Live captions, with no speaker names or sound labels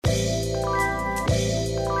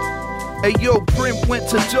Hey yo, print went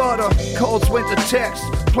to data, calls went to text,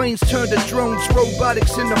 planes turned to drones,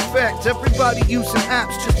 robotics in effect. Everybody using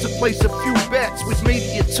apps just to place a few bets. With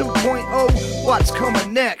Media 2.0, what's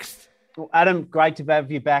coming next? Well, Adam, great to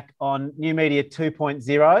have you back on New Media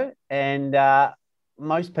 2.0. And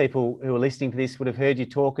most people who are listening to this would have heard you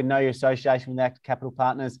talk and know your association with ACT Capital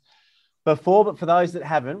Partners before. But for those that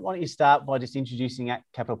haven't, why don't you start by just introducing ACT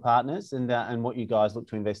Capital Partners and what you guys look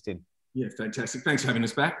to invest in? Yeah, fantastic. Thanks for having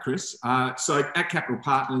us back, Chris. So at Capital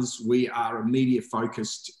Partners, we are a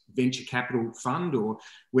media-focused venture capital fund, or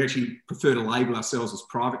we actually prefer to label ourselves as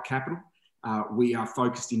private capital. We are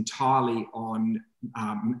focused entirely on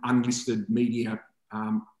unlisted media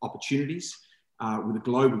opportunities with a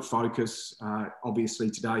global focus. Obviously,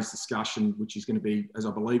 today's discussion, which is going to be, as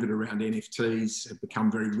I believe it, around NFTs, have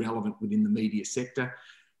become very relevant within the media sector.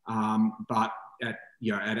 But at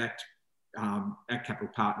Capital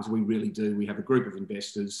Partners, we really do. We have a group of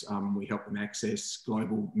investors. We help them access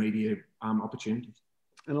global media opportunities.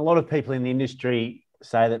 And a lot of people in the industry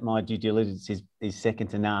say that my due diligence is second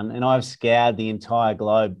to none. And I've scoured the entire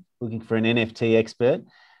globe looking for an NFT expert.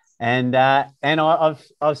 And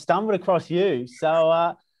I've stumbled across you.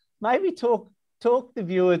 So maybe talk the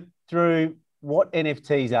viewer through what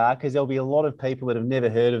NFTs are, because there'll be a lot of people that have never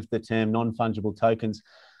heard of the term non-fungible tokens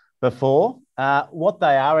before, what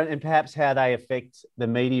they are, and perhaps how they affect the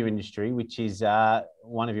media industry, which is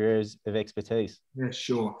one of your areas of expertise. Yeah,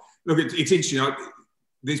 sure. Look, it's interesting.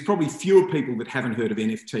 There's probably fewer people that haven't heard of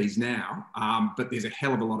NFTs now, but there's a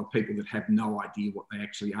hell of a lot of people that have no idea what they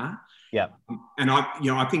actually are. Yeah. And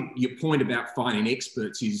I think your point about finding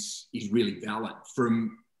experts is really valid.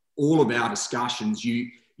 From all of our discussions,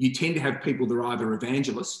 you tend to have people that are either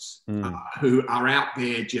evangelists who are out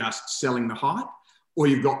there just selling the hype, or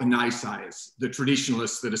you've got the naysayers, the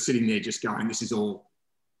traditionalists that are sitting there just going, this is all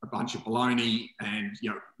a bunch of baloney, and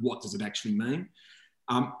what does it actually mean?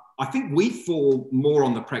 I think we fall more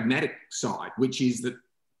on the pragmatic side, which is that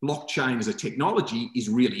blockchain as a technology is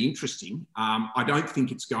really interesting. I don't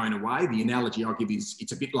think it's going away. The analogy I'll give is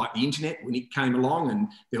it's a bit like the internet when it came along and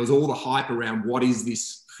there was all the hype around what is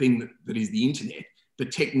this thing that is the internet. The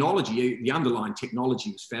technology, the underlying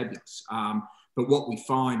technology was fabulous. But what we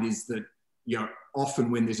find is that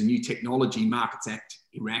often when there's a new technology, markets act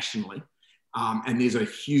irrationally, and there's a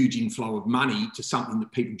huge inflow of money to something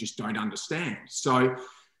that people just don't understand. So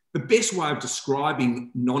the best way of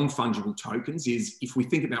describing non-fungible tokens is if we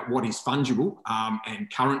think about what is fungible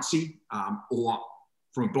and currency, or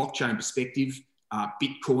from a blockchain perspective,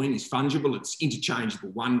 Bitcoin is fungible, it's interchangeable.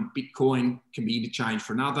 One Bitcoin can be interchanged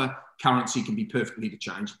for another, currency can be perfectly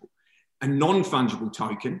interchangeable. A non-fungible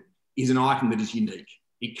token is an item that is unique.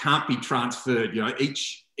 It can't be transferred.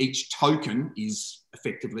 Each token is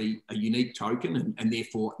effectively a unique token and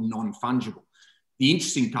therefore non-fungible. The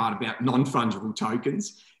interesting part about non-fungible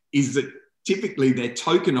tokens is that typically they're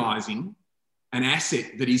tokenizing an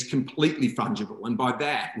asset that is completely fungible. And by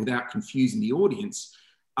that, without confusing the audience,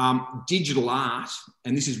 digital art,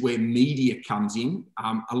 and this is where media comes in,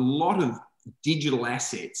 a lot of digital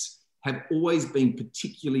assets have always been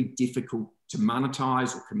particularly difficult to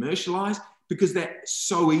monetize or commercialize, because they're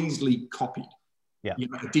so easily copied. Yeah.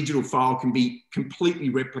 A digital file can be completely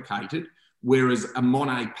replicated, whereas a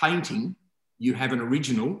Monet painting, you have an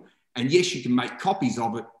original, and yes, you can make copies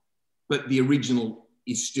of it, but the original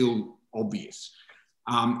is still obvious.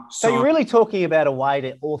 So you're really talking about a way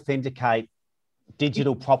to authenticate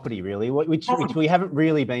digital property, really, which we haven't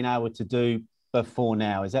really been able to do before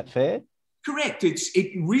now. Is that fair? Correct. It's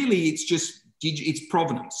just it's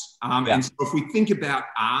provenance. And so if we think about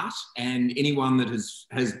art, and anyone that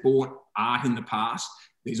has bought art in the past,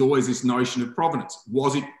 there's always this notion of provenance.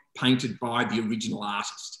 Was it painted by the original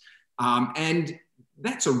artist? And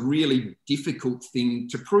that's a really difficult thing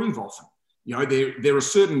to prove often. There are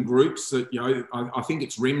certain groups that, I think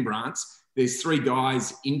it's Rembrandt's. There's three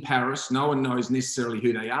guys in Paris. No one knows necessarily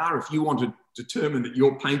who they are. If you want to determine that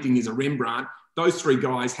your painting is a Rembrandt, those three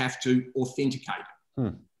guys have to authenticate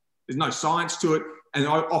it. There's no science to it. And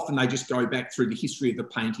often they just go back through the history of the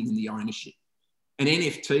painting and the ownership. An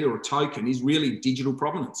NFT or a token is really digital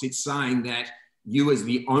provenance. It's saying that you as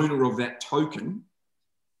the owner of that token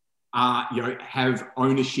have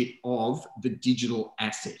ownership of the digital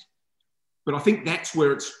asset. But I think that's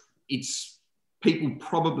where it's people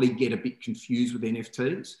probably get a bit confused with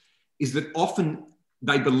NFTs, is that often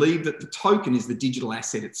they believe that the token is the digital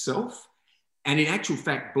asset itself. And in actual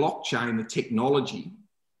fact, blockchain, the technology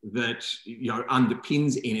that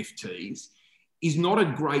underpins NFTs, is not a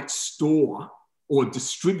great store or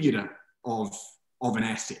distributor of an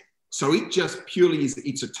asset. So it just purely is,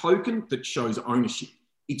 it's a token that shows ownership.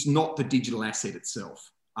 It's not the digital asset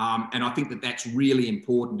itself. And I think that that's really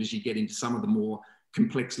important as you get into some of the more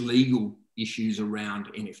complex legal issues around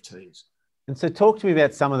NFTs. And so talk to me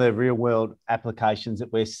about some of the real world applications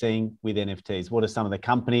that we're seeing with NFTs. What are some of the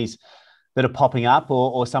companies that are popping up,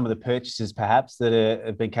 or some of the purchases perhaps that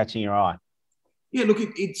have been catching your eye? Yeah, look,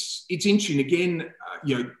 it's interesting. Again,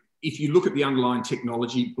 if you look at the underlying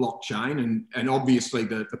technology, blockchain, and obviously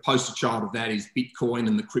the poster child of that is Bitcoin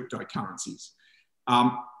and the cryptocurrencies.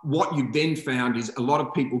 What you've then found is a lot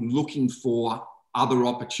of people looking for other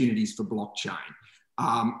opportunities for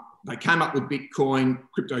blockchain. They came up with Bitcoin,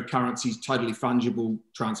 cryptocurrencies, totally fungible,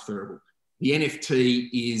 transferable. The NFT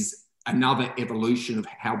is another evolution of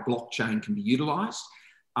how blockchain can be utilised.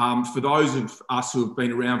 For those of us who have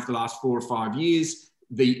been around for the last 4 or 5 years,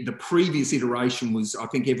 the previous iteration was, I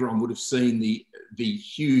think everyone would have seen the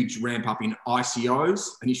huge ramp up in ICOs,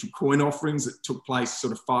 initial coin offerings that took place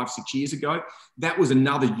sort of 5, 6 years ago. That was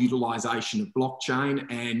another utilisation of blockchain,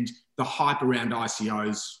 and the hype around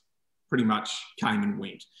ICOs pretty much came and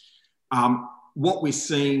went. What we're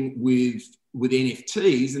seeing with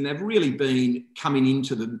NFTs, and they've really been coming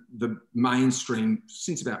into the mainstream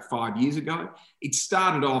since about 5 years ago. It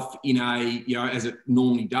started off in a, as it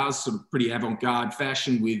normally does, sort of pretty avant-garde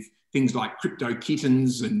fashion with things like crypto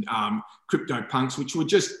kittens and crypto punks, which were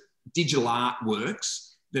just digital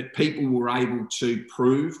artworks that people were able to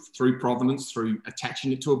prove through provenance, through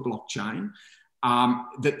attaching it to a blockchain,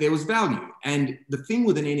 that there was value. And the thing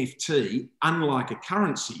with an NFT, unlike a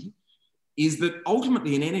currency, is that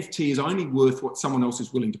ultimately an NFT is only worth what someone else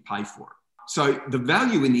is willing to pay for it. So the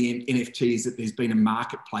value in the NFT is that there's been a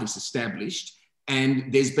marketplace established,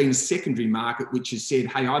 and there's been a secondary market which has said,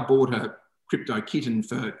 hey, I bought a crypto kitten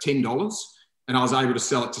for $10 and I was able to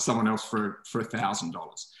sell it to someone else for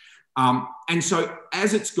 $1,000. And so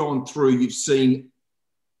as it's gone through, you've seen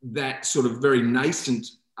that sort of very nascent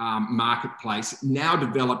marketplace now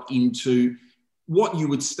develop into what you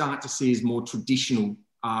would start to see as more traditional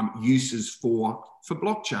uses for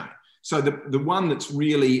blockchain. So the one that's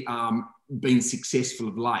really been successful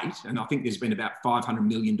of late, and I think there's been about $500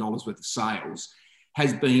 million worth of sales,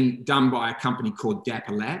 has been done by a company called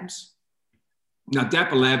Dapper Labs. Now,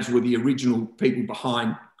 Dapper Labs were the original people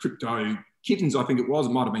behind Crypto Kittens, I think it was.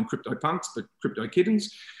 It might have been Crypto Punks, but Crypto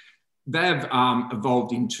Kittens. They've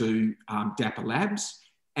evolved into Dapper Labs,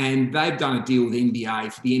 and they've done a deal with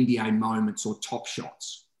NBA for the NBA moments or top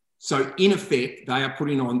shots. So in effect, they are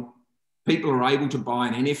putting on, people are able to buy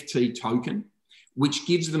an NFT token, which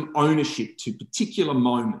gives them ownership to particular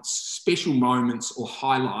moments, special moments or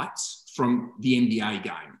highlights from the NBA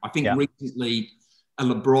game. I think recently a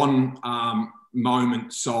LeBron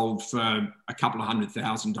moment sold for a couple of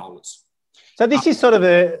 $100,000. So this is sort of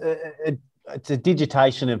it's a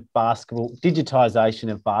digitization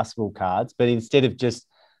of basketball cards, but instead of just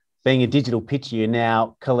being a digital picture, you're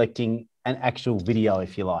now collecting an actual video,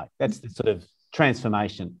 if you like. That's the sort of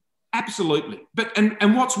transformation. Absolutely. But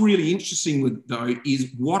and what's really interesting though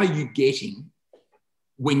is what are you getting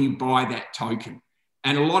when you buy that token?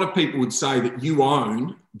 And a lot of people would say that you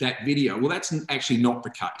own that video. Well, that's actually not the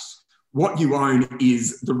case. What you own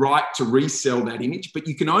is the right to resell that image, but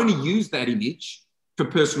you can only use that image for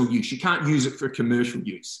personal use. You can't use it for commercial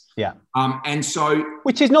use. Yeah. And so...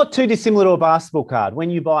 Which is not too dissimilar to a basketball card. When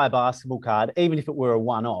you buy a basketball card, even if it were a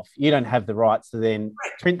one-off, you don't have the rights to then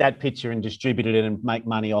print that picture and distribute it and make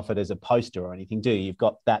money off it as a poster or anything, do you? You've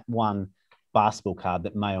got that one basketball card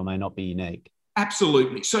that may or may not be unique.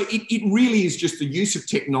 Absolutely. So it really is just the use of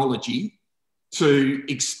technology to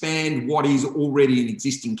expand what is already an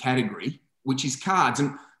existing category, which is cards.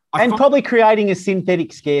 And probably creating a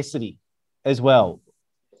synthetic scarcity as well.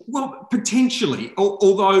 Well, potentially.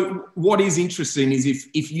 Although what is interesting is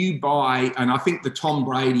if you buy, and I think the Tom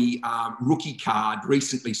Brady rookie card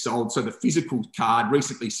recently sold, so the physical card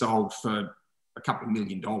recently sold for a couple of $1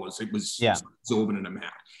 million. It was an exorbitant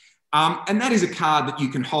amount. And that is a card that you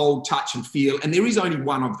can hold, touch and feel, and there is only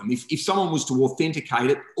one of them. If someone was to authenticate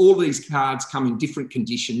it, all these cards come in different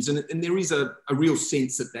conditions, and there is a real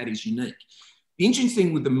sense that is unique. The interesting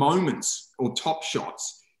thing with the moments or top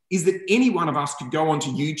shots is that any one of us could go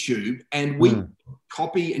onto YouTube and we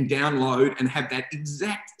copy and download and have that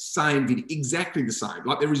exact same video, exactly the same.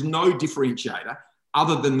 Like there is no differentiator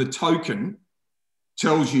other than the token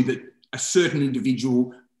tells you that a certain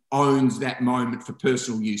individual owns that moment for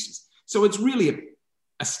personal uses. So it's really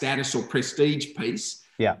a status or prestige piece.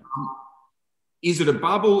 Yeah. Is it a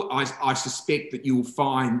bubble? I suspect that you'll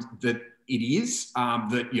find that it is,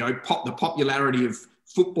 that, the popularity of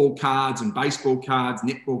football cards and baseball cards,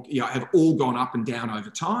 netball, have all gone up and down over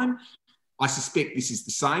time. I suspect this is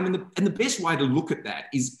the same. And the best way to look at that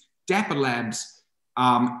is Dapper Labs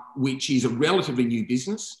which is a relatively new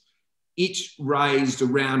business. It raised a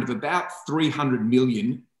round of about 300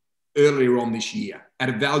 million earlier on this year at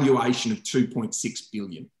a valuation of 2.6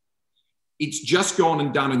 billion. It's just gone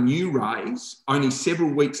and done a new raise only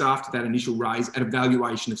several weeks after that initial raise at a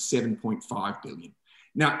valuation of 7.5 billion.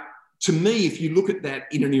 Now, to me, if you look at that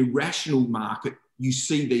in an irrational market, you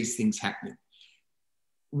see these things happening.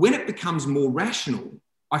 When it becomes more rational,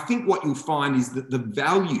 I think what you'll find is that the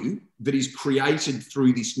value that is created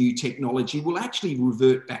through this new technology will actually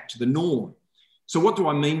revert back to the norm. So what do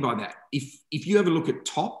I mean by that? If you have a look at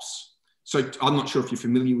Topps, so I'm not sure if you're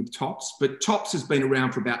familiar with Topps, but Topps has been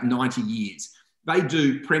around for about 90 years. They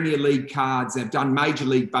do Premier League cards. They've done Major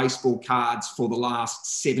League Baseball cards for the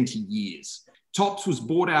last 70 years. Topps was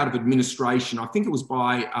bought out of administration, I think it was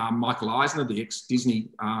by Michael Eisner, the ex-Disney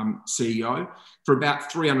CEO, for about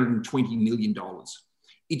 $320 million.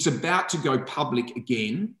 It's about to go public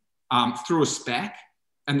again through a SPAC,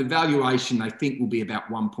 and the valuation they think will be about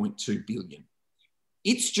 1.2 billion.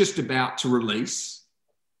 It's just about to release,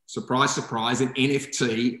 surprise, surprise, an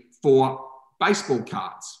NFT for baseball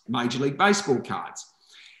cards, Major League Baseball cards.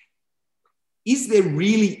 Is there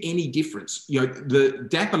really any difference? You know, the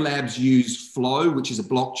Dapper Labs use Flow, which is a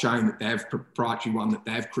blockchain that they have, proprietary one that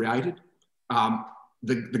they've created.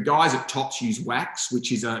 The guys at Topps use Wax,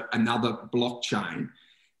 which is another blockchain.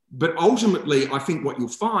 But ultimately, I think what you'll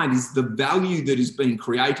find is the value that is being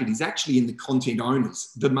created is actually in the content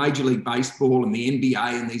owners, the Major League Baseball and the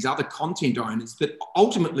NBA and these other content owners that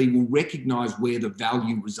ultimately will recognise where the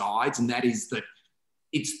value resides, and that is that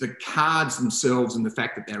it's the cards themselves and the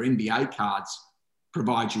fact that they're NBA cards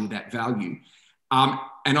provide you with that value.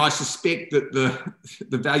 And I suspect that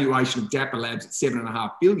the valuation of Dapper Labs at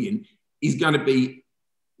 $7.5 billion is going to be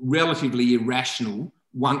relatively irrational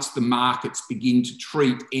once the markets begin to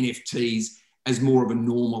treat NFTs as more of a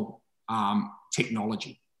normal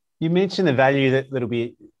technology. You mentioned the value that'll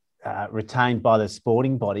be retained by the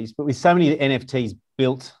sporting bodies, but with so many NFTs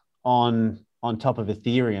built on top of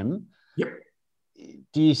Ethereum, yep.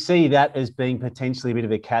 Do you see that as being potentially a bit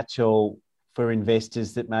of a catch-all for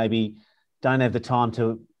investors that maybe don't have the time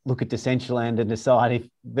to look at Decentraland and decide if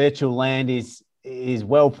virtual land is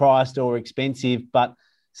well priced or expensive, but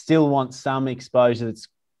still want some exposure that's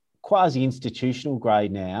quasi-institutional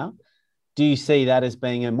grade now? Do you see that as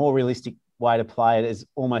being a more realistic way to play it as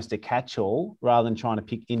almost a catch-all rather than trying to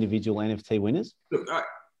pick individual NFT winners? Look,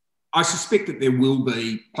 I suspect that there will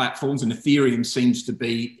be platforms, and Ethereum seems to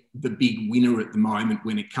be the big winner at the moment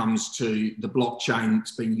when it comes to the blockchain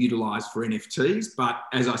that's being utilised for NFTs. But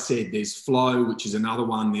as I said, there's Flow, which is another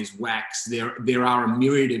one. There's Wax. There are a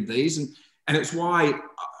myriad of these. And it's why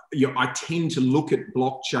I tend to look at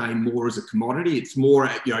blockchain more as a commodity. It's more,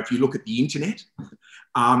 if you look at the internet,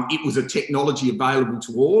 it was a technology available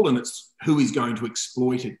to all, and it's who is going to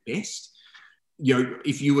exploit it best.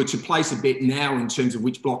 If you were to place a bet now in terms of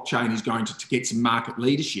which blockchain is going to get some market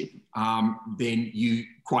leadership, then you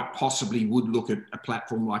quite possibly would look at a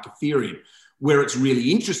platform like Ethereum. Where it's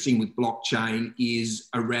really interesting with blockchain is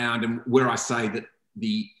around, and where I say that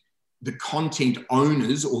the content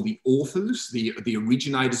owners or the authors, the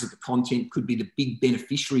originators of the content could be the big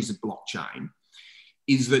beneficiaries of blockchain,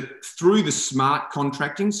 is that through the smart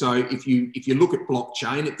contracting. So if you look at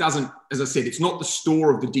blockchain, it doesn't, as I said, it's not the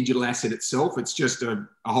store of the digital asset itself. It's just a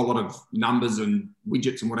whole lot of numbers and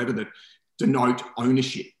widgets and whatever that denote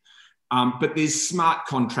ownership. But there's smart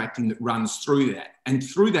contracting that runs through that. And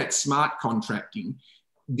through that smart contracting,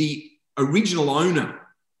 the original owner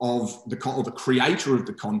of the creator of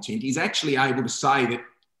the content is actually able to say that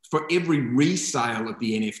for every resale of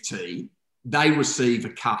the NFT, they receive a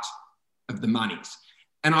cut of the monies.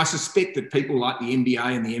 And I suspect that people like the NBA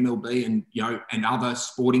and the MLB and other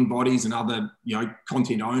sporting bodies and other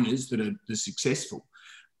content owners that are successful,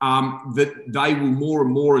 that they will more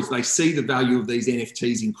and more, as they see the value of these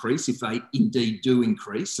NFTs increase, if they indeed do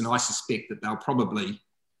increase, and I suspect that they'll probably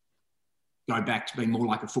go back to being more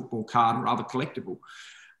like a football card or other collectible,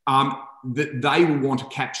 that they will want to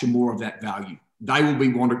capture more of that value. They will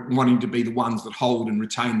be wanting to be the ones that hold and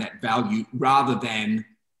retain that value rather than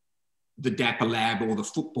the Dapper Lab or the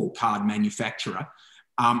football card manufacturer,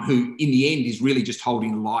 who in the end is really just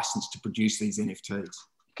holding a license to produce these NFTs.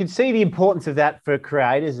 You can see the importance of that for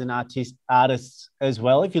creators and artists as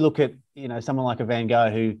well. If you look at, someone like a Van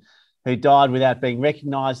Gogh who died without being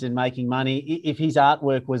recognised and making money, if his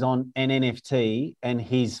artwork was on an NFT and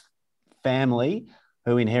his family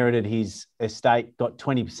who inherited his estate got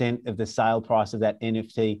 20% of the sale price of that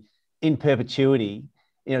NFT in perpetuity,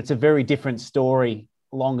 it's a very different story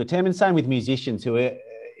longer term. And same with musicians who are,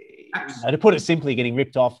 to put it simply, getting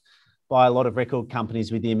ripped off by a lot of record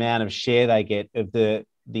companies with the amount of share they get of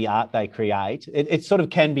the art they create. It sort of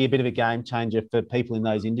can be a bit of a game changer for people in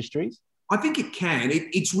those industries. I think it can.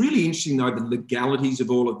 It's really interesting, though, the legalities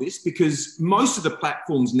of all of this, because most of the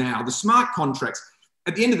platforms now, the smart contracts,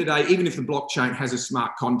 at the end of the day, even if the blockchain has a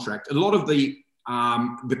smart contract, a lot of the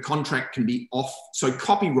contract can be off. So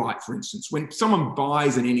copyright, for instance, when someone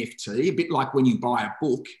buys an NFT, a bit like when you buy a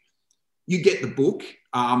book, you get the book.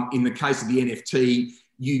 In the case of the NFT,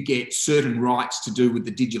 you get certain rights to do with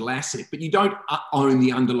the digital asset, but you don't own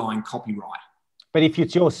the underlying copyright. But if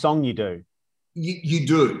it's your song, you do. You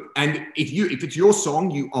do. And if it's your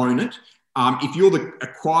song, you own it. If you're the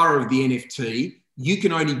acquirer of the NFT, you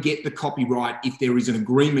can only get the copyright if there is an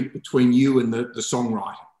agreement between you and the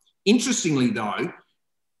songwriter. Interestingly, though,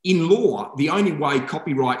 in law, the only way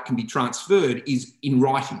copyright can be transferred is in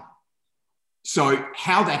writing. So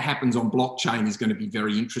how that happens on blockchain is going to be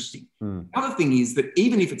very interesting. The other thing is that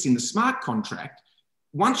even if it's in the smart contract,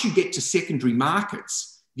 once you get to secondary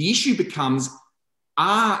markets, the issue becomes,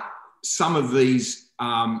 are some of these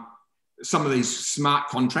smart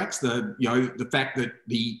contracts, the fact that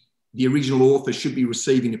the original author should be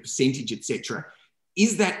receiving a percentage, etc.,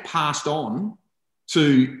 is that passed on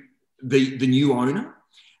to the new owner?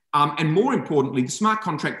 And more importantly, the smart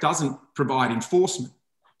contract doesn't provide enforcement.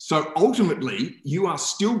 So ultimately, you are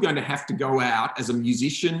still going to have to go out as a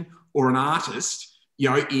musician or an artist,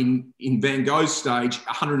 in Van Gogh's stage,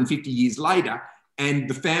 150 years later, and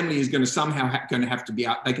the family is going to somehow have to be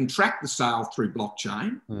out. They can track the sale through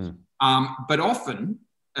blockchain, but often,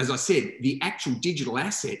 as I said, the actual digital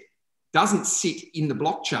asset doesn't sit in the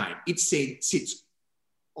blockchain. It sits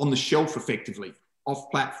on the shelf effectively, off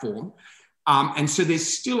platform. And so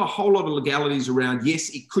there's still a whole lot of legalities around. Yes,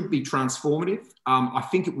 it could be transformative. I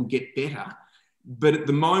think it will get better. But at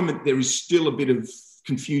the moment, there is still a bit of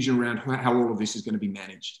confusion around how all of this is going to be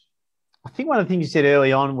managed. I think one of the things you said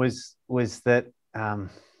early on was that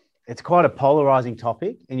it's quite a polarizing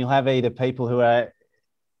topic, and you'll have either people who are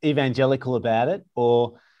evangelical about it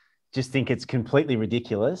or just think it's completely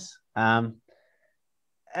ridiculous. And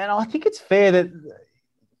I think it's fair that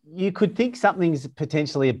you could think something's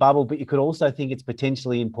potentially a bubble, but you could also think it's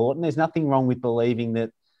potentially important. There's nothing wrong with believing that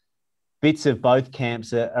bits of both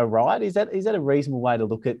camps are right. Is that a reasonable way to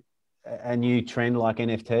look at a new trend like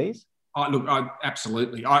NFTs?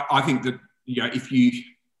 Absolutely. I think that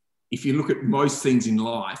if you look at most things in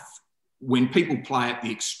life, when people play at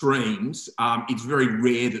the extremes, it's very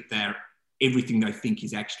rare that everything they think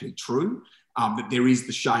is actually true. That there is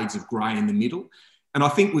the shades of grey in the middle. And I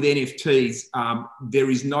think with NFTs, there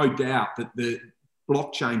is no doubt that the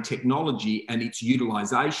blockchain technology and its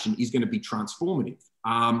utilisation is going to be transformative.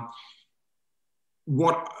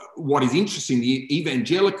 What is interesting, the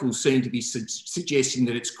evangelicals seem to be suggesting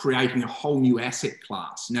that it's creating a whole new asset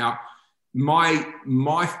class. Now, my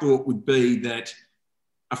thought would be that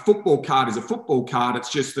a football card is a football card.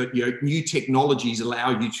 It's just that new technologies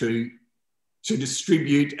allow you to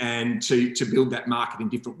distribute and to build that market in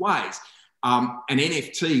different ways. An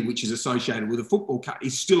NFT, which is associated with a football card,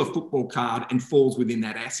 is still a football card and falls within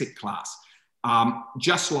that asset class.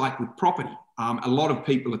 Just like with property, a lot of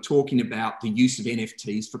people are talking about the use of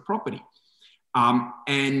NFTs for property.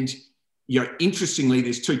 And interestingly,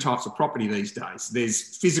 there's two types of property these days.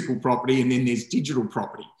 There's physical property and then there's digital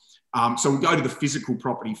property. So we'll go to the physical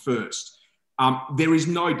property first. There is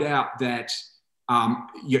no doubt that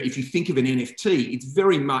if you think of an NFT, it's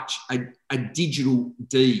very much a digital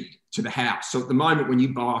deed to the house. So at the moment, when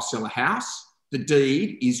you buy or sell a house, the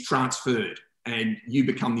deed is transferred and you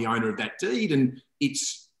become the owner of that deed. And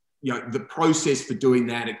it's, the process for doing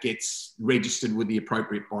that, it gets registered with the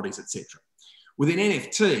appropriate bodies, etc. With an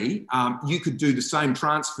NFT, you could do the same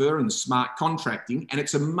transfer and the smart contracting, and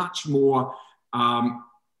it's a much more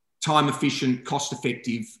time-efficient,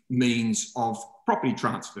 cost-effective means of property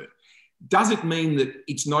transfer. Does it mean that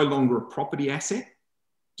it's no longer a property asset?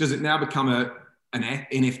 Does it now become an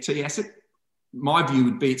NFT asset? My view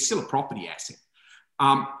would be it's still a property asset.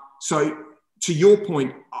 So to your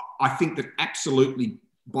point, I think that absolutely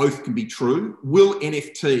both can be true. Will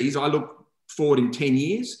NFTs, I look forward in 10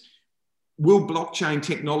 years, will blockchain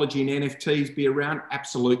technology and NFTs be around?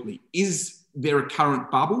 Absolutely. Is there a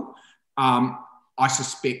current bubble? I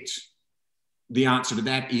suspect the answer to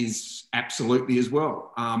that is absolutely as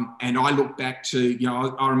well. And I look back to,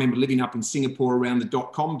 I remember living up in Singapore around the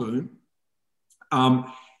 .com boom.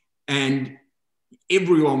 And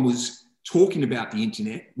everyone was talking about the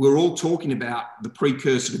internet. We're all talking about the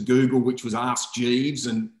precursor to Google, which was Ask Jeeves.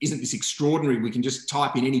 And isn't this extraordinary? We can just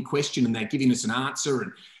type in any question and they're giving us an answer.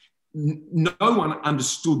 And no one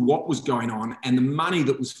understood what was going on. And the money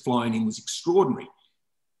that was flowing in was extraordinary.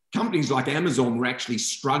 companies like Amazon were actually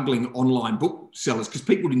struggling online booksellers because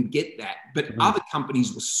people didn't get that, but other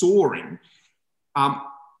companies were soaring.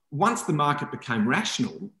 Once the market became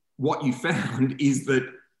rational, what you found is that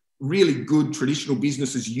really good traditional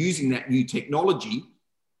businesses using that new technology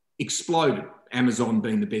exploded, Amazon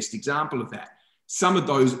being the best example of that. Some of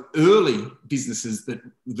those early businesses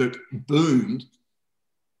that boomed,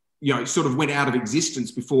 sort of went out of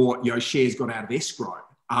existence before, shares got out of escrow,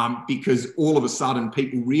 because all of a sudden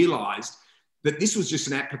people realised that this was just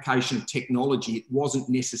an application of technology. It wasn't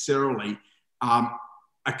necessarily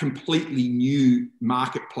a completely new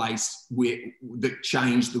marketplace that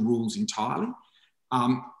changed the rules entirely.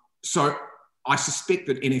 So I suspect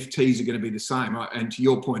that NFTs are going to be the same. And to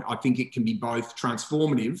your point, I think it can be both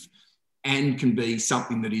transformative and can be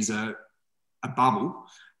something that is a bubble.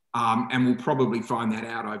 And we'll probably find that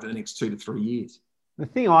out over the next 2 to 3 years. The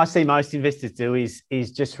thing I see most investors do is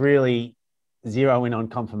just really zero in on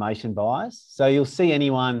confirmation bias. So you'll see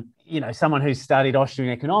anyone, someone who's studied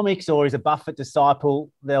Austrian economics or is a Buffett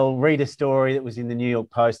disciple, they'll read a story that was in the New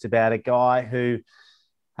York Post about a guy who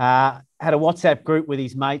had a WhatsApp group with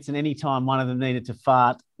his mates, and anytime one of them needed to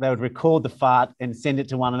fart, they would record the fart and send it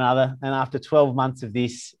to one another. And after 12 months of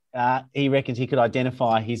this, he reckons he could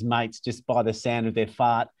identify his mates just by the sound of their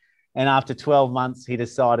fart. And after 12 months, he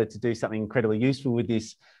decided to do something incredibly useful with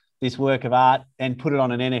this work of art and put it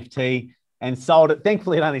on an NFT and sold it.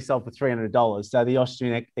 Thankfully, it only sold for $300. So the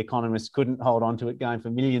Austrian economists couldn't hold on to it, going for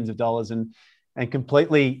millions of dollars and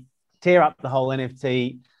completely tear up the whole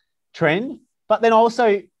NFT trend. But then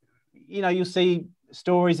also, you'll see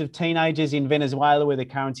stories of teenagers in Venezuela where the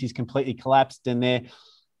currency's completely collapsed and they're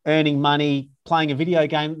earning money playing a video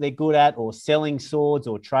game that they're good at, or selling swords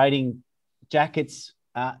or trading jackets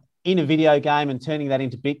in a video game and turning that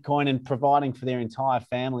into Bitcoin and providing for their entire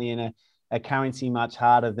family in a currency much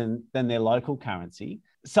harder than their local currency.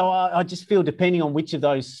 So I just feel, depending on which of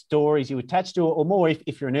those stories you attach to, or more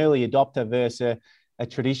if you're an early adopter versus a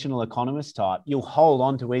traditional economist type, you'll hold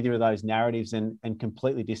on to either of those narratives and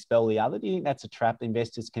completely dispel the other. Do you think that's a trap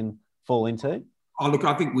investors can fall into? Oh, look,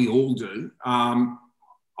 I think we all do.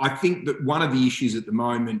 I think that one of the issues at the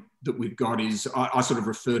moment that we've got is, I sort of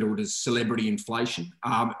refer to it as celebrity inflation.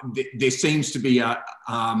 There seems to be a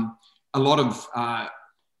lot of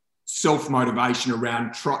self-motivation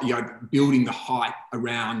around building the hype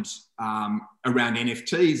around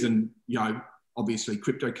NFTs and, obviously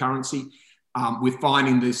cryptocurrency. We're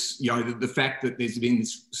finding this, the fact that there's been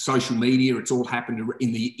this social media, it's all happened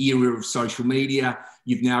in the era of social media.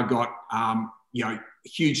 You've now got,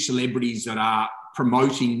 huge celebrities that are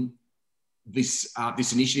promoting this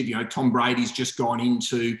initiative. Tom Brady's just gone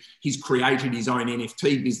into, he's created his own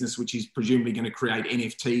NFT business, which is presumably going to create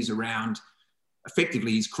NFTs around,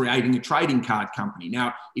 effectively he's creating a trading card company.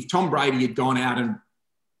 Now, if Tom Brady had gone out and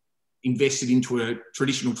invested into a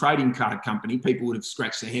traditional trading card company, people would have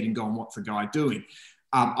scratched their head and gone, what's the guy doing?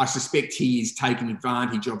 I suspect he is taking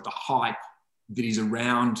advantage of the hype that is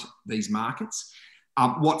around these markets.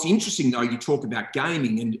 What's interesting, though, you talk about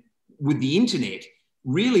gaming, and with the internet,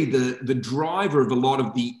 really the driver of a lot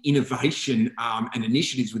of the innovation and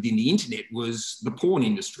initiatives within the internet was the porn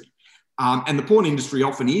industry. And the porn industry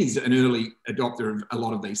often is an early adopter of a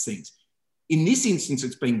lot of these things. In this instance,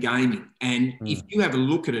 it's been gaming. And if you have a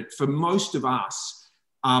look at it, for most of us,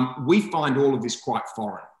 we find all of this quite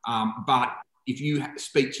foreign. But if you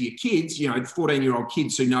speak to your kids, the 14-year-old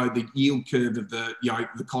kids who know the yield curve of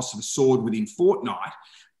the cost of a sword within Fortnite,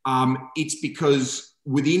 it's because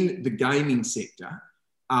within the gaming sector,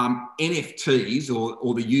 NFTs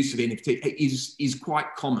or the use of NFT is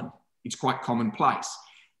quite common. It's quite commonplace.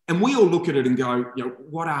 And we all look at it and go,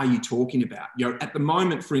 what are you talking about? At the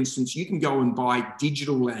moment, for instance, you can go and buy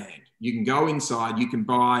digital land. You can go inside, you can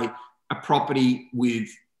buy a property with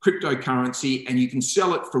cryptocurrency and you can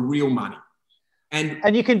sell it for real money.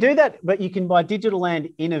 And you can do that, but you can buy digital land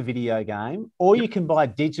in a video game, or you can buy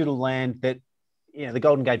digital land that, the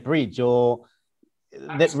Golden Gate Bridge, or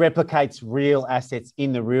that replicates real assets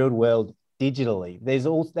in the real world digitally. There's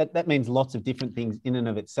all that means lots of different things in and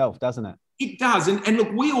of itself, doesn't it? It does. And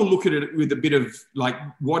look, we all look at it with a bit of like,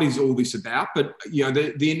 what is all this about? But,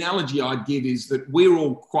 the analogy I'd give is that we're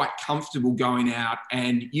all quite comfortable going out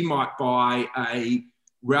and you might buy a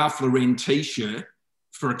Ralph Lauren t-shirt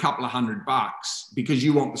for a couple of $100 because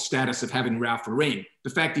you want the status of having Ralph Lauren. The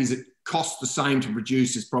fact is it costs the same to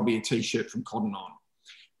produce as probably a t-shirt from Cotton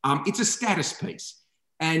On. It's a status piece.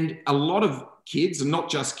 And a lot of kids, and not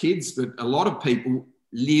just kids, but a lot of people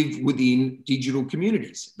live within digital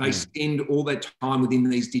communities. They spend all their time within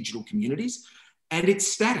these digital communities. And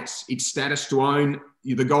it's status. It's status to own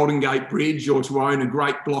the Golden Gate Bridge or to own a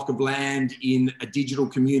great block of land in a digital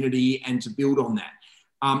community and to build on that.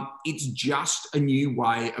 It's just a new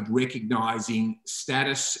way of recognising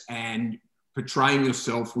status and portraying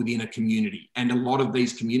yourself within a community. And a lot of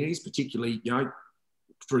these communities, particularly,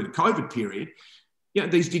 through the COVID period,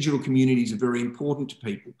 these digital communities are very important to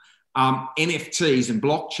people. NFTs and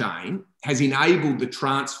blockchain has enabled the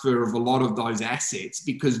transfer of a lot of those assets,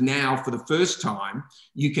 because now for the first time,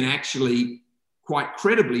 you can actually quite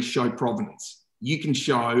credibly show provenance. You can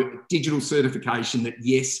show digital certification that,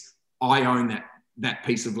 yes, I own that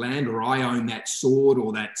piece of land, or I own that sword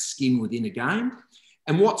or that skin within a game.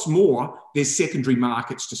 And what's more, there's secondary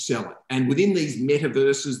markets to sell it. And within these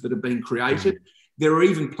metaverses that have been created, there are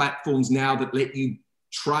even platforms now that let you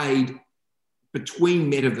trade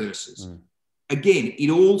between metaverses. Again, it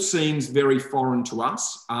all seems very foreign to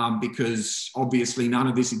us because obviously none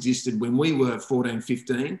of this existed when we were 14,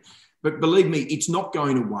 15. But believe me, it's not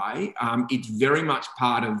going away. It's very much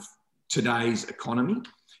part of today's economy.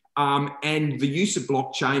 And the use of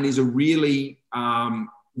blockchain is a really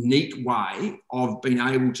neat way of being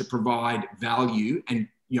able to provide value and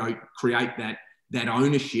create that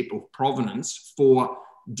ownership of provenance for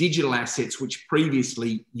digital assets, which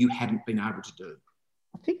previously you hadn't been able to do.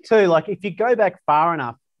 I think too, like if you go back far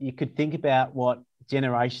enough, you could think about what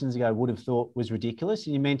generations ago would have thought was ridiculous.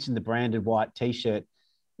 And you mentioned the branded white T-shirt.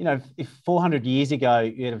 If 400 years ago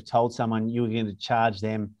you'd have told someone you were going to charge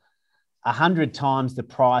them 100 times the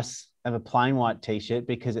price of a plain white T-shirt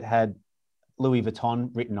because it had Louis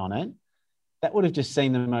Vuitton written on it, that would have just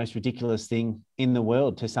seemed the most ridiculous thing in the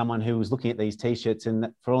world to someone who was looking at these T-shirts,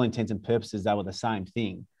 and for all intents and purposes, they were the same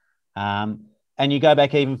thing. And you go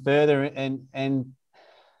back even further, and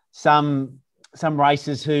some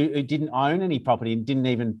races who didn't own any property and didn't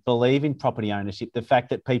even believe in property ownership, the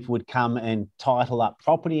fact that people would come and title up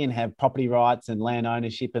property and have property rights and land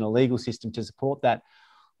ownership and a legal system to support that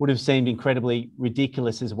would have seemed incredibly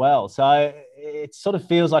ridiculous as well. So it sort of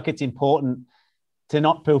feels like it's important to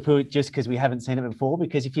not poo-poo it just because we haven't seen it before,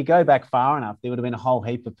 because if you go back far enough, there would have been a whole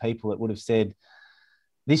heap of people that would have said,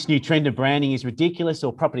 this new trend of branding is ridiculous,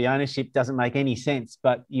 or property ownership doesn't make any sense.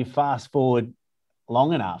 But you fast forward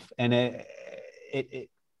long enough, and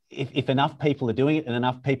if enough people are doing it and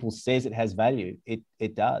enough people says it has value,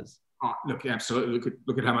 it does. Oh, look, absolutely.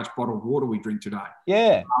 Look at how much bottled water we drink today.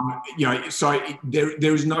 Yeah. So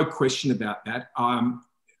there is no question about that.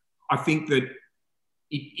 I think that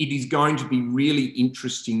it is going to be really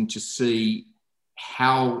interesting to see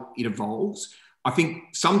how it evolves. I think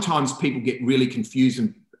sometimes people get really confused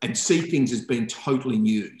and see things as being totally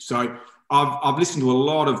new. So I've listened to a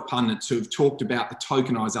lot of pundits who have talked about the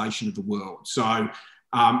tokenization of the world. So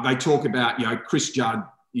they talk about, Chris Judd,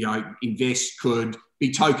 Invest could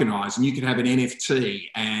be tokenized, and you could have an NFT,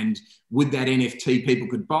 and with that NFT, people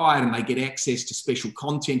could buy it and they get access to special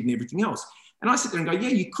content and everything else. And I sit there and go, yeah,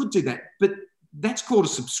 you could do that, but that's called a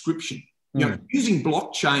subscription. Using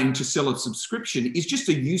blockchain to sell a subscription is just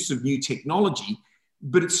a use of new technology,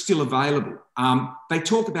 but it's still available. They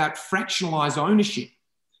talk about fractionalized ownership.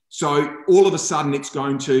 So all of a sudden it's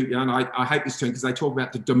going to, and I hate this term because they talk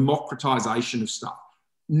about the democratization of stuff.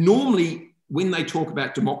 Normally, when they talk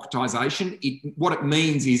about democratization, what it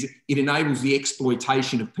means is it enables the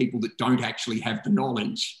exploitation of people that don't actually have the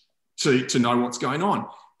knowledge to know what's going on.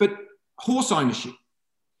 But horse ownership,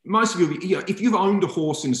 most of you, if you've owned a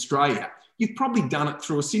horse in Australia, you've probably done it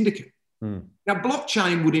through a syndicate. Now,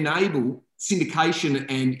 blockchain would enable syndication,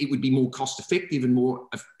 and it would be more cost effective and more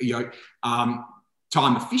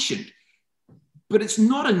time efficient. But it's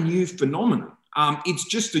not a new phenomenon. It's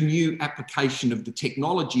just a new application of the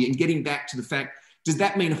technology. And getting back to the fact, does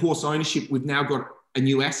that mean horse ownership, we've now got a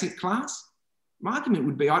new asset class? My argument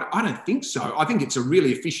would be, I don't think so. I think it's a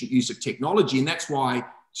really efficient use of technology. And that's why,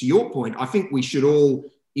 to your point, I think we should all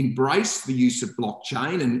embrace the use of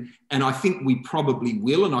blockchain. And I think we probably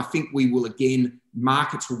will. And I think we will, again,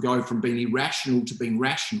 markets will go from being irrational to being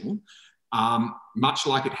rational, much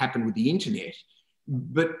like it happened with the internet.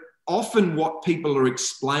 But often what people are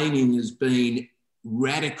explaining as being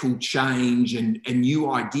radical change and new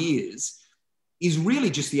ideas is really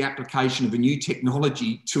just the application of a new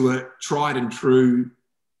technology to a tried and true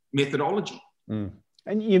methodology. And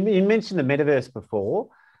you mentioned the metaverse before,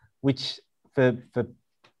 which for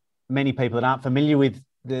many people that aren't familiar with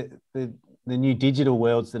the new digital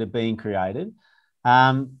worlds that are being created,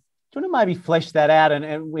 do you want to maybe flesh that out?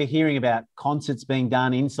 And we're hearing about concerts being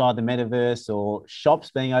done inside the metaverse or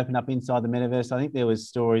shops being opened up inside the metaverse. I think there was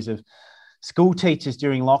stories of school teachers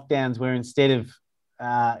during lockdowns where instead of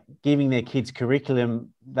giving their kids curriculum,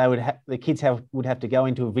 the kids would have to go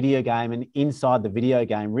into a video game, and inside the video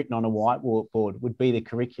game, written on a whiteboard, would be the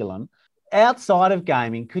curriculum. Outside of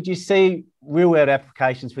gaming, could you see real-world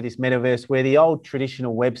applications for this metaverse where the old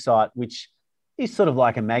traditional website, which is sort of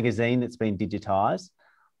like a magazine that's been digitized,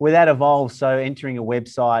 where that evolves, so entering a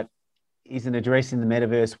website is an address in the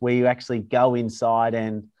metaverse where you actually go inside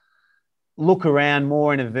and look around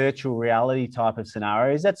more in a virtual reality type of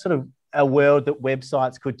scenario? Is that sort of a world that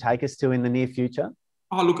websites could take us to in the near future?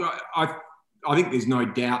 Oh, look, I think there's no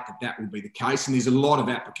doubt that will be the case, and there's a lot of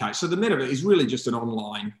applications. So the metaverse is really just an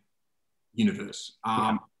online universe.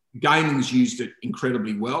 Gaming's used it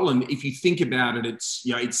incredibly well, and if you think about it,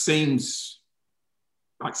 it seems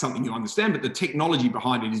like something you understand, but the technology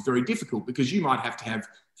behind it is very difficult, because you might have to have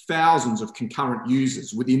thousands of concurrent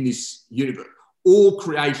users within this universe, all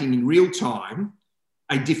creating in real time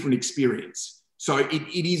a different experience. So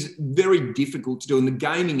it is very difficult to do. And the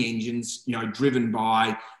gaming engines, driven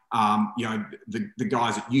by the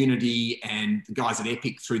guys at Unity and the guys at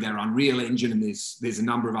Epic through their Unreal Engine, and there's a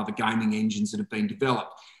number of other gaming engines that have been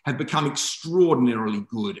developed, have become extraordinarily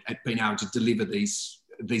good at being able to deliver these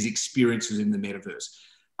experiences in the metaverse.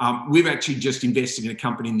 We've actually just invested in a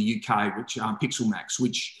company in the UK, which Pixelmax,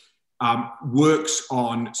 which works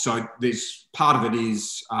on, so there's part of it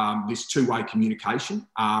is this two-way communication,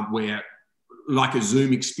 where like a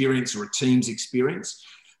Zoom experience or a Teams experience.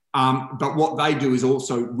 But what they do is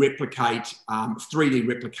also replicate 3D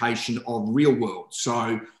replication of real world.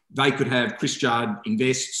 So they could have Chris Judd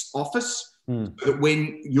Invest's office, so that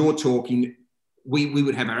when you're talking, we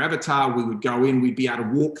would have our avatar, we would go in, we'd be able to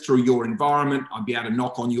walk through your environment, I'd be able to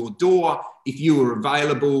knock on your door. If you were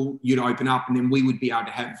available, you'd open up, and then we would be able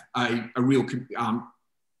to have a real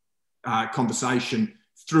conversation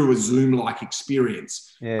through a Zoom-like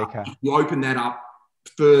experience. Yeah, okay. If you open that up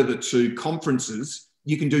further to conferences,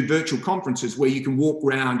 you can do virtual conferences where you can walk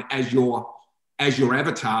around as your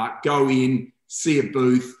avatar, go in, see a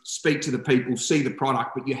booth, speak to the people, see the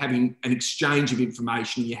product, but you're having an exchange of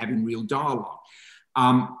information, you're having real dialogue.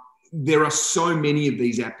 There are so many of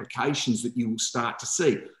these applications that you will start to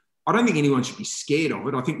see. I don't think anyone should be scared of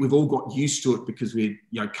it. I think we've all got used to it because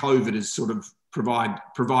COVID has sort of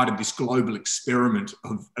provided this global experiment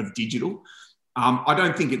of digital. I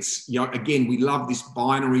don't think it's, again, we love this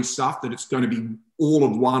binary stuff that it's going to be all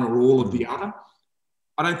of one or all of the other.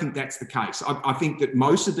 I don't think that's the case. I think that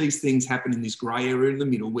most of these things happen in this grey area in the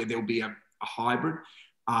middle where there'll be a hybrid.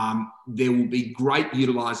 There will be great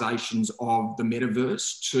utilisations of the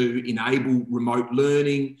metaverse to enable remote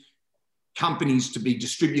learning, companies to be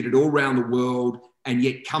distributed all around the world and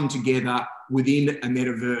yet come together within a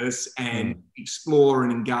metaverse and explore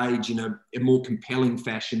and engage in a more compelling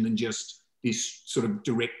fashion than just this sort of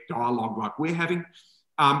direct dialogue like we're having.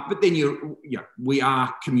 But then we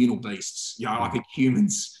are communal beasts. I think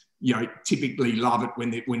humans, typically love it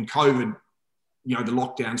when COVID, the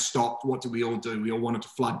lockdown stopped. What did we all do? We all wanted to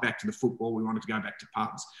flood back to the football. We wanted to go back to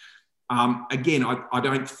pubs. Again, I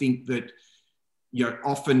don't think that,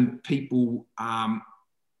 often people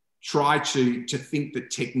try to think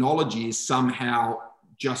that technology is somehow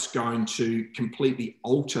just going to completely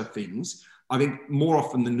alter things. I think more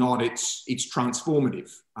often than not, it's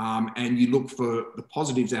transformative, and you look for the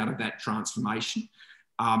positives out of that transformation.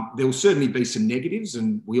 There will certainly be some negatives,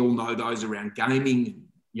 and we all know those around gaming,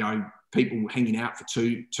 people hanging out for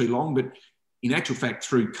too long. But in actual fact,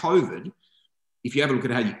 through COVID, if you have a look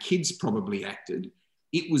at how your kids probably acted,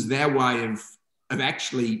 it was their way of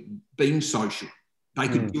actually being social. They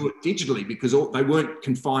could do it digitally because they weren't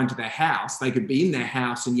confined to their house. They could be in their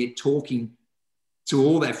house and yet talking to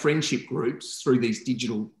all their friendship groups through these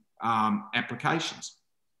digital applications.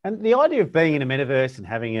 And the idea of being in a metaverse and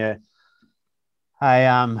having an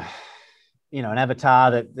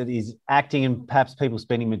avatar that is acting, and perhaps people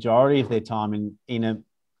spending majority of their time in a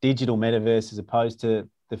digital metaverse as opposed to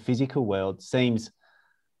the physical world seems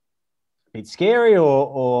a bit scary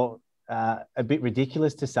or a bit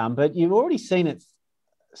ridiculous to some. But you've already seen it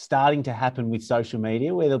starting to happen with social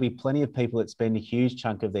media, where there'll be plenty of people that spend a huge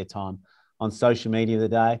chunk of their time on social media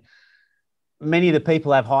today. Many of the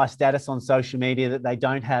people have high status on social media that they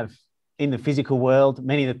don't have in the physical world.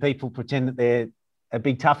 Many of the people pretend that they're a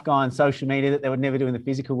big tough guy on social media that they would never do in the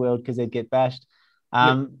physical world because they'd get bashed.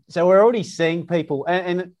 So we're already seeing people,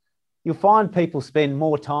 and you'll find people spend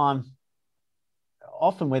more time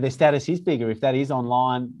often where their status is bigger. If that is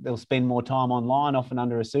online, they'll spend more time online, often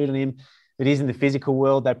under a pseudonym. If it is in the physical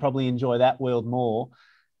world, they probably enjoy that world more.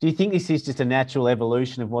 Do you think this is just a natural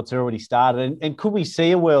evolution of what's already started? And could we see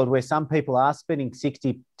a world where some people are spending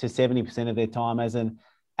 60 to 70% of their time as an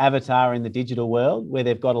avatar in the digital world, where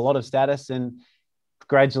they've got a lot of status, and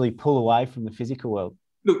gradually pull away from the physical world?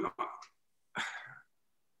 Look,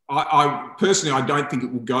 I personally, I don't think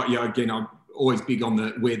it will go. Again, I'm always big on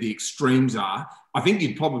where the extremes are. I think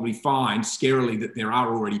you'd probably find scarily that there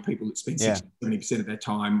are already people that spend 60-70% of their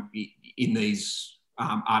time in these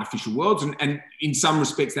artificial worlds, and in some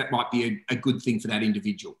respects that might be a good thing for that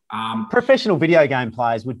individual. Professional video game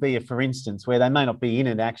players would be for instance, where they may not be in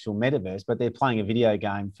an actual metaverse, but they're playing a video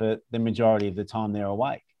game for the majority of the time they're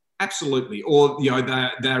awake. Absolutely. Or,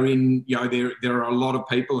 they're in, there are a lot of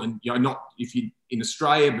people, and, not if you in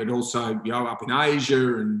Australia, but also, up in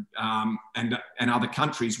Asia and other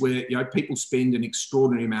countries where, people spend an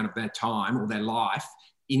extraordinary amount of their time or their life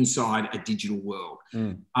inside a digital world.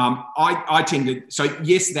 I tend to, so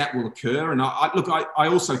yes, that will occur. And I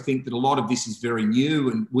also think that a lot of this is very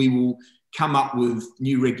new, and we will come up with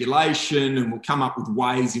new regulation, and we'll come up with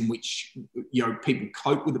ways in which, people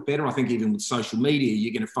cope with it better. I think even with social media,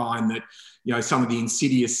 you're going to find that, some of the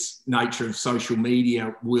insidious nature of social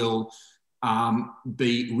media will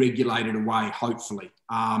be regulated away, hopefully.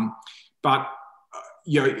 But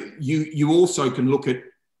you also can look at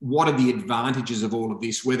what are the advantages of all of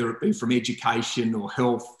this, whether it be from education or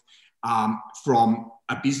health, from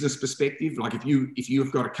a business perspective. Like if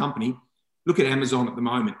you've got a company, look at Amazon at the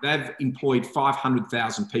moment. They've employed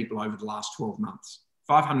 500,000 people over the last 12 months.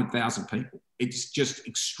 500,000 people. It's just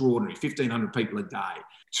extraordinary. 1,500 people a day.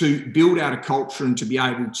 To build out a culture and to be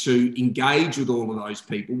able to engage with all of those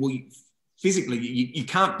people, physically, you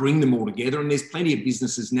can't bring them all together. And there's plenty of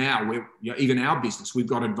businesses now where, even our business, we've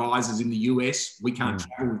got advisors in the US, we can't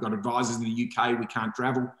travel. We've got advisors in the UK, we can't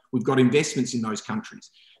travel. We've got investments in those countries.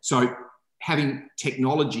 So having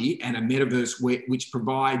technology and a metaverse which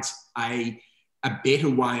provides a better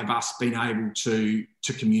way of us being able to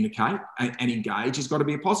communicate and engage has got to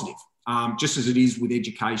be a positive, just as it is with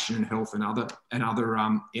education and health and other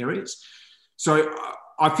areas. So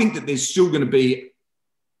I think that there's still going to be,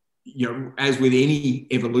 as with any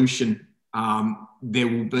evolution, there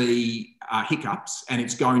will be hiccups, and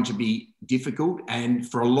it's going to be difficult. And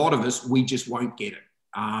for a lot of us, we just won't get it.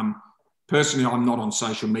 Personally, I'm not on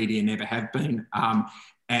social media, never have been,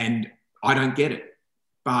 and I don't get it.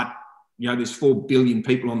 But, there's 4 billion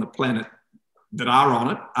people on the planet that are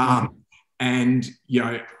on it. And,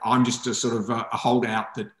 I'm just a sort of a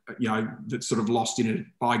holdout that, that's sort of lost in a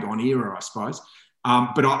bygone era, I suppose.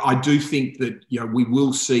 But I do think that, we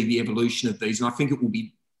will see the evolution of these, and I think it will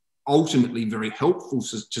be ultimately very helpful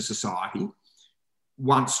to society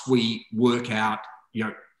once we work out,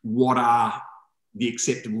 what are the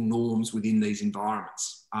acceptable norms within these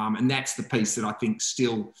environments. And that's the piece that I think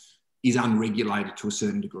still is unregulated to a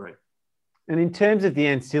certain degree. And in terms of the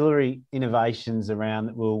ancillary innovations around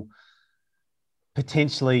that will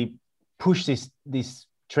potentially push this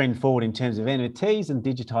trend forward in terms of NFTs and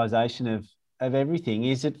digitisation of everything,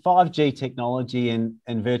 is it 5G technology and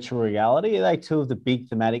virtual reality? Are they two of the big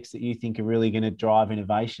thematics that you think are really going to drive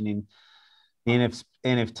innovation in the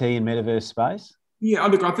NFT and metaverse space? Yeah,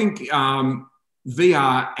 look, I think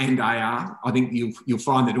VR and AR, I think you'll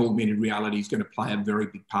find that augmented reality is going to play a very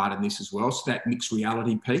big part in this as well. So that mixed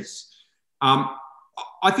reality piece.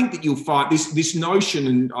 I think that you'll find this notion,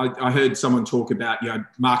 and I heard someone talk about,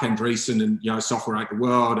 Mark Andreessen and, Software Ate the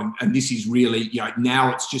World, and this is really,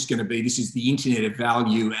 now it's just going to be, this is the internet of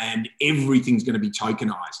value and everything's going to be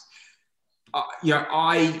tokenized.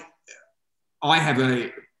 I have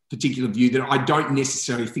a particular view that I don't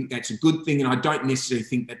necessarily think that's a good thing, and I don't necessarily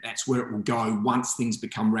think that that's where it will go once things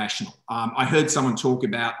become rational. I heard someone talk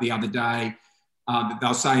about the other day that they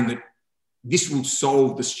were saying that this will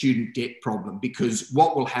solve the student debt problem, because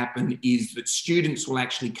what will happen is that students will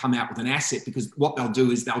actually come out with an asset, because what they'll do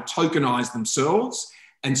is they'll tokenize themselves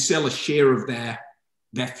and sell a share of their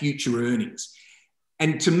future earnings.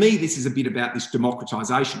 And to me, this is a bit about this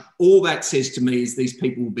democratization. All that says to me is these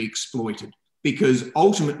people will be exploited, because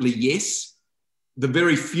ultimately, yes, the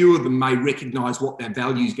very few of them may recognize what their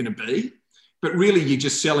value is going to be, but really you're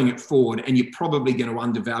just selling it forward, and you're probably going to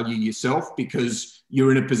undervalue yourself because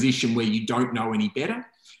you're in a position where you don't know any better.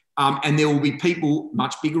 And there will be people,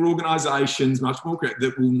 much bigger organisations, much more,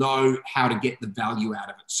 that will know how to get the value out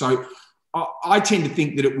of it. So I tend to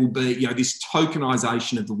think that it will be, this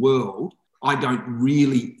tokenisation of the world. I don't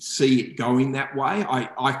really see it going that way.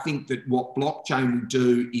 I think that what blockchain will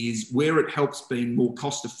do is, where it helps being more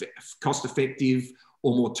cost effective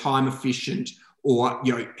or more time efficient, or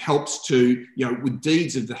helps to, with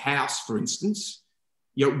deeds of the house, for instance,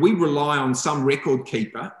 we rely on some record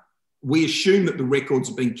keeper. We assume that the records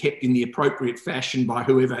are being kept in the appropriate fashion by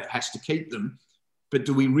whoever has to keep them. But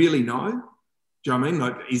do we really know? Do you know what I mean?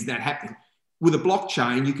 Like, is that happening? with a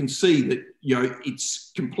blockchain, you can see that,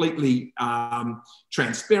 it's completely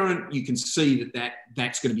transparent. You can see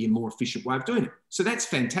that's going to be a more efficient way of doing it. So that's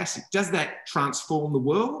fantastic. Does that transform the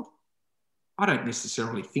world? I don't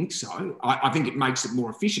necessarily think so. I think it makes it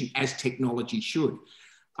more efficient, as technology should.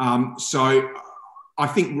 So I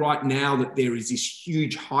think right now that there is this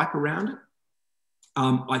huge hype around it.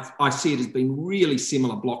 I see it as being really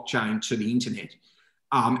similar blockchain to the internet.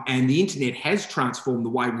 And the internet has transformed the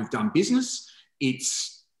way we've done business.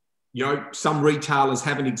 It's, some retailers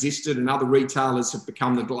haven't existed and other retailers have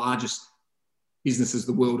become the largest businesses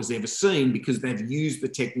the world has ever seen because they've used the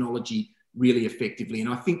technology really effectively. And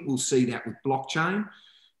I think we'll see that with blockchain.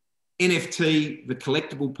 NFT, the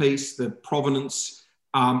collectible piece, the provenance,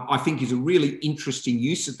 I think is a really interesting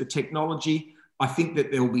use of the technology. I think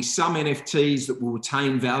that there will be some NFTs that will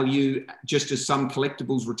retain value, just as some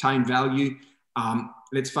collectibles retain value.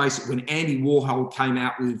 Let's face it, when Andy Warhol came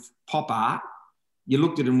out with pop art, you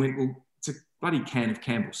looked at it and went, well, it's a bloody can of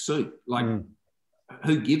Campbell's soup.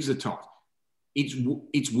 Who gives a toss?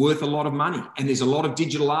 It's worth a lot of money. And there's a lot of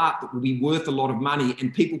digital art that will be worth a lot of money,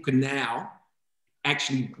 and people can now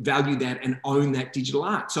actually value that and own that digital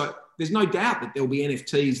art. So there's no doubt that there'll be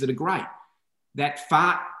NFTs that are great. That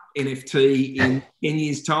fart NFT in 10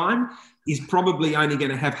 years' time is probably only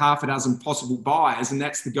going to have half a dozen possible buyers, and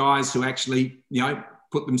that's the guys who actually,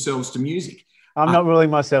 put themselves to music. I'm not ruling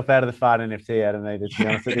myself out of the fart NFT, Adam, either, to be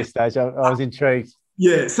honest, at this stage. I was intrigued.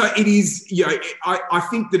 Yeah, so it is, I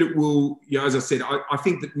think that it will, as I said, I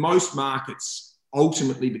think that most markets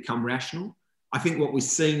ultimately become rational. I think what we're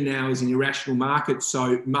seeing now is an irrational market,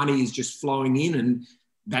 so money is just flowing in, and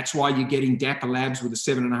that's why you're getting Dapper Labs with a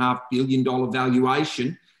 $7.5 billion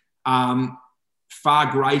valuation,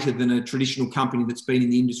 far greater than a traditional company that's been in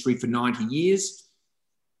the industry for 90 years.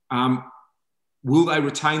 Will they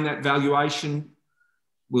retain that valuation?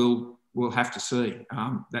 We'll have to see.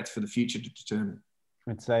 That's for the future to determine.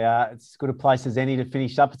 It's as good a place as any to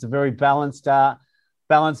finish up. It's a very balanced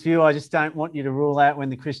view. I just don't want you to rule out when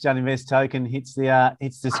the Chris Judd Invest token hits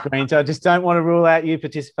the screen. So I just don't want to rule out you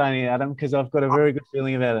participating, Adam, because I've got a very good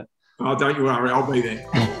feeling about it. Oh, don't you worry. I'll be there.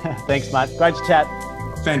 Thanks, mate. Great to chat.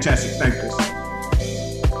 Fantastic. Thanks, Chris.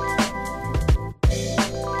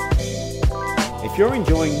 If you're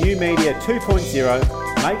enjoying New Media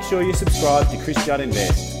 2.0, make sure you subscribe to Chris Judd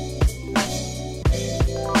Invest.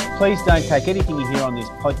 Please don't take anything you hear on this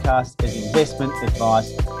podcast as investment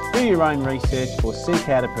advice. Do your own research or seek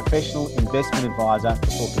out a professional investment advisor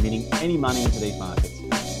before committing any money into these markets.